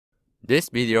This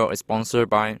video is sponsored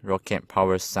by Rocket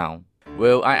Power Sound.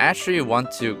 Well, I actually want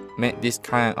to make this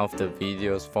kind of the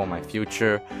videos for my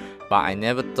future, but I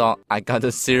never thought I got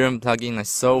the Serum plugin like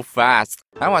so fast.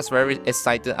 I was very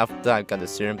excited after I got the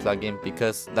Serum plugin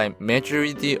because like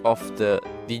majority of the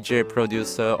DJ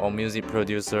producer or music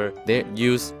producer, they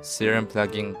use Serum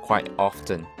plugin quite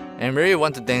often. And really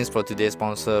want to thanks for today's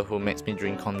sponsor who makes me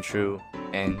dream come true.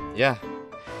 And yeah,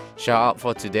 shout out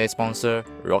for today's sponsor,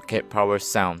 Rocket Power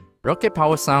Sound. Rocket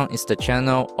Power Sound is the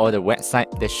channel or the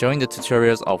website that's showing the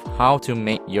tutorials of how to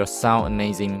make your sound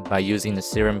amazing by using the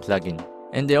Serum plugin.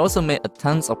 And they also made a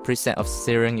tons of preset of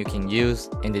Serum you can use,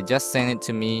 and they just sent it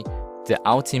to me, the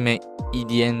Ultimate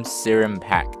EDM Serum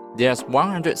Pack. There's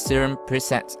 100 Serum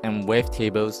presets and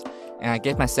wavetables, and I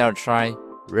gave myself a try.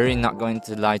 Really not going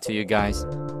to lie to you guys,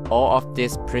 all of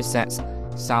these presets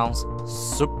sounds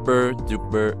super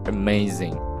duper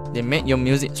amazing. They make your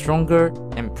music stronger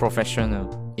and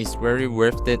professional. It's very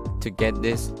worth it to get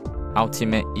this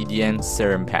Ultimate EDM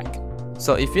Serum Pack.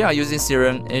 So if you are using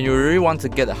Serum and you really want to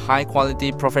get a high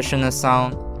quality professional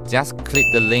sound, just click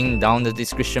the link down in the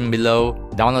description below,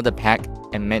 download the pack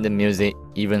and make the music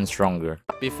even stronger.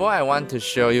 Before I want to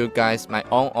show you guys my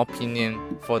own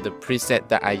opinion for the preset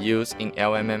that I use in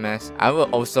LMMS, I will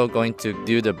also going to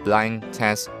do the blind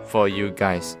test for you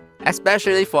guys,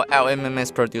 especially for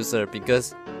LMMS producer,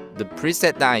 because the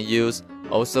preset that I use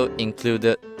also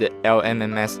included the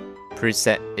LMMS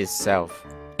preset itself.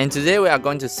 And today we are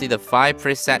going to see the 5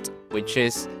 preset, which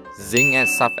is ZingX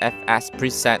Sub FS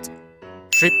preset,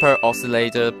 Triple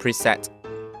Oscillator preset,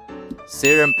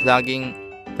 Serum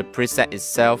plugin, the preset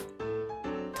itself,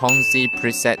 Tonzi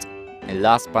preset, and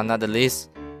last but not the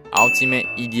least, Ultimate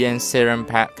EDM Serum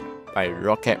Pack by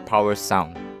Rocket Power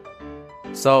Sound.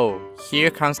 So here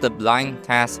comes the blind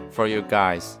test for you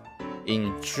guys.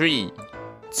 In 3,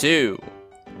 2,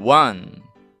 1.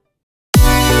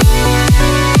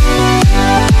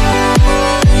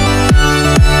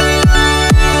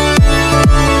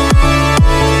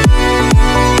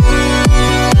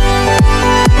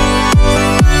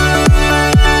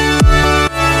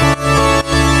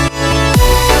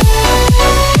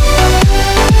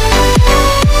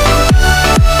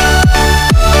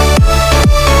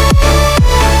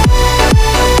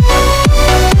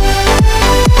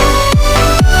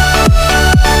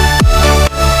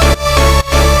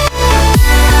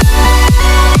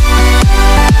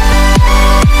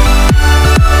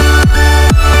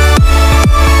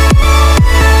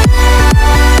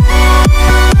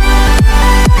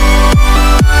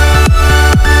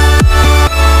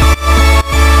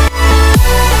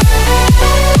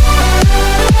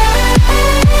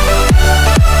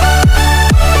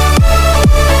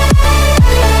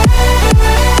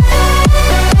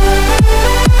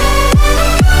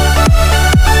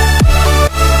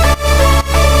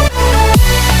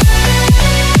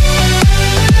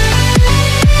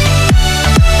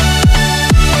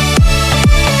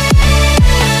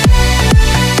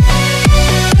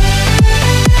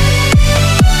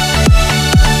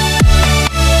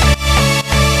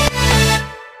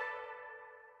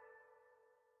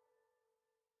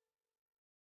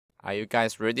 Are you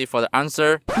guys ready for the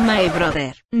answer? My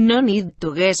brother, no need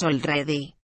to guess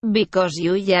already. Because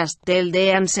you just tell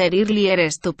the answer earlier,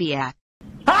 stupid.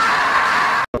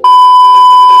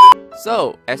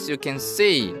 So, as you can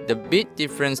see, the big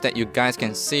difference that you guys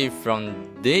can see from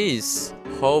this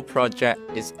whole project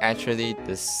is actually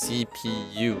the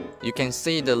CPU. You can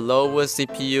see the lower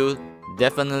CPU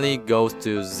definitely goes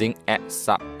to ZingX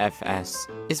Sub FS.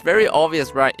 It's very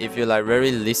obvious, right? If you like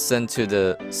really listen to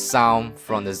the sound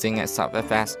from the ZingX Sub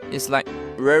FS, it's like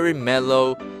very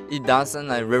mellow. It doesn't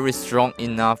like very strong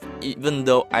enough, even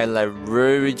though I like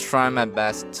really try my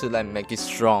best to like make it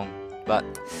strong, but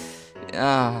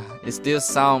it still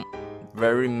sound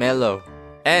very mellow.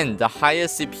 And the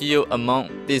highest CPU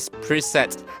among these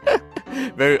presets,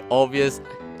 very obvious,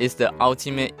 is the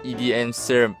Ultimate EDM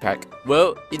Serum Pack.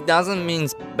 Well, it doesn't mean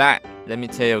bad, let me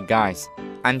tell you guys.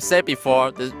 I'm said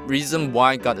before, the reason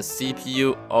why I got the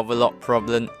CPU overload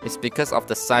problem is because of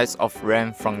the size of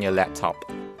RAM from your laptop.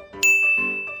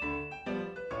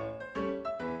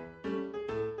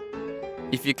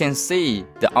 If you can see,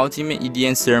 the Ultimate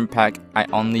EDM Serum Pack I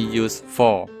only use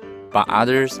 4, but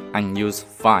others I use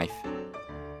 5.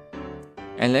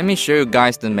 And let me show you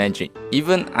guys the magic.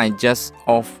 Even I just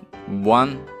off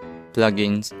one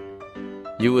plugins,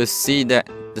 you will see that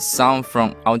the sound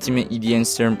from Ultimate EDM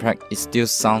Serum Pack, it still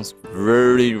sounds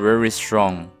very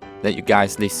strong. Let you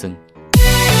guys listen.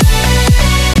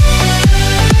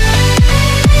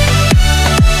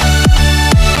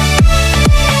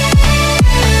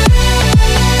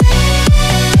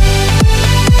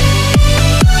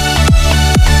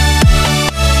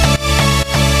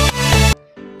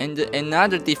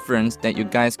 another difference that you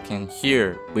guys can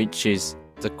hear, which is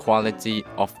the quality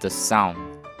of the sound.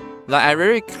 Like, I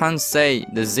really can't say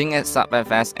the Zing X Sub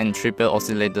FS and triple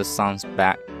oscillator sounds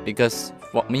bad, because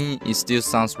for me it still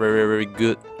sounds very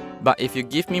good. But if you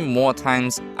give me more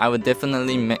times, I will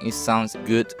definitely make it sound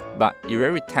good, but it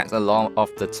really takes a lot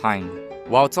of the time.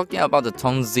 While talking about the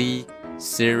Tone Z,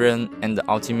 Serum and the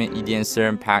Ultimate EDM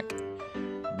Serum Pack,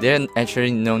 there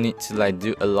actually no need to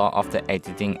do a lot of the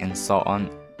editing and so on,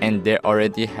 and they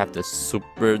already have the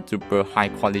super duper high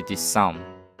quality sound.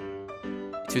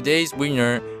 Today's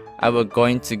winner, I will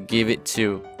going to give it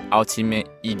to Ultimate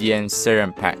EDM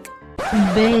Serum Pack.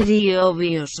 Very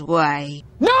obvious why.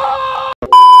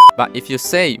 But if you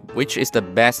say which is the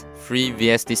best free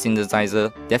VST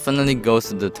synthesizer, definitely goes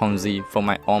to the Tone Z for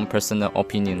my own personal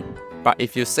opinion. But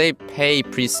if you say pay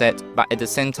preset, but at the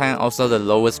same time also the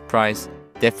lowest price,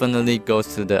 definitely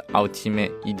goes to the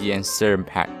Ultimate EDM Serum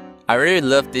Pack. I really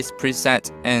love this preset,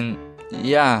 and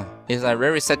yeah, it's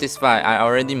very satisfied. I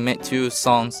already made 2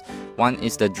 songs. One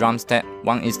is the drum set,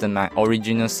 one is my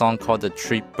original song called the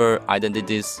Triple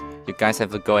Identities. You guys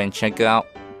have to go and check it out.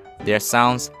 Their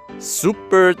sounds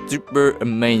super duper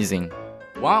amazing.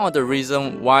 One of the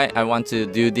reasons why I want to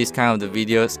do this kind of the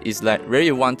videos is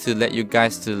really want to let you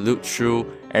guys to look through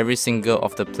every single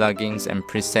of the plugins and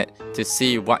preset to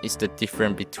see what is the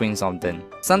difference between of them.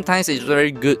 Sometimes it's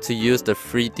very good to use the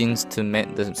free things to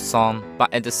make the song,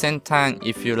 but at the same time,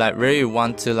 if you really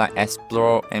want to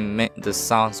explore and make the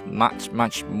sounds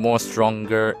much more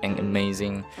stronger and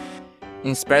amazing,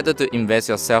 it's better to invest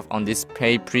yourself on this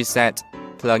paid preset,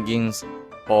 plugins,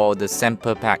 or the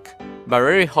sample pack. But I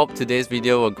really hope today's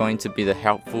video will going to be the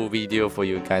helpful video for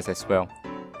you guys as well.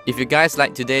 If you guys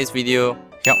like today's video,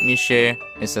 help me share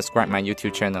and subscribe my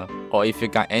YouTube channel. Or if you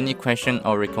got any question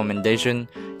or recommendation,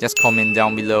 just comment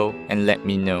down below and let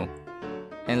me know.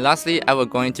 And lastly, I will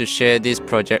going to share this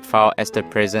project file as the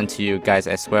present to you guys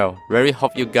as well. Really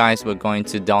hope you guys were going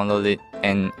to download it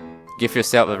and give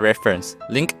yourself a reference.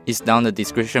 Link is down the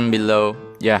description below.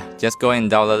 Yeah, just go and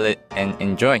download it and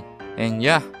enjoy. And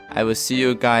yeah, I will see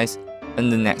you guys in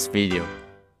the next video.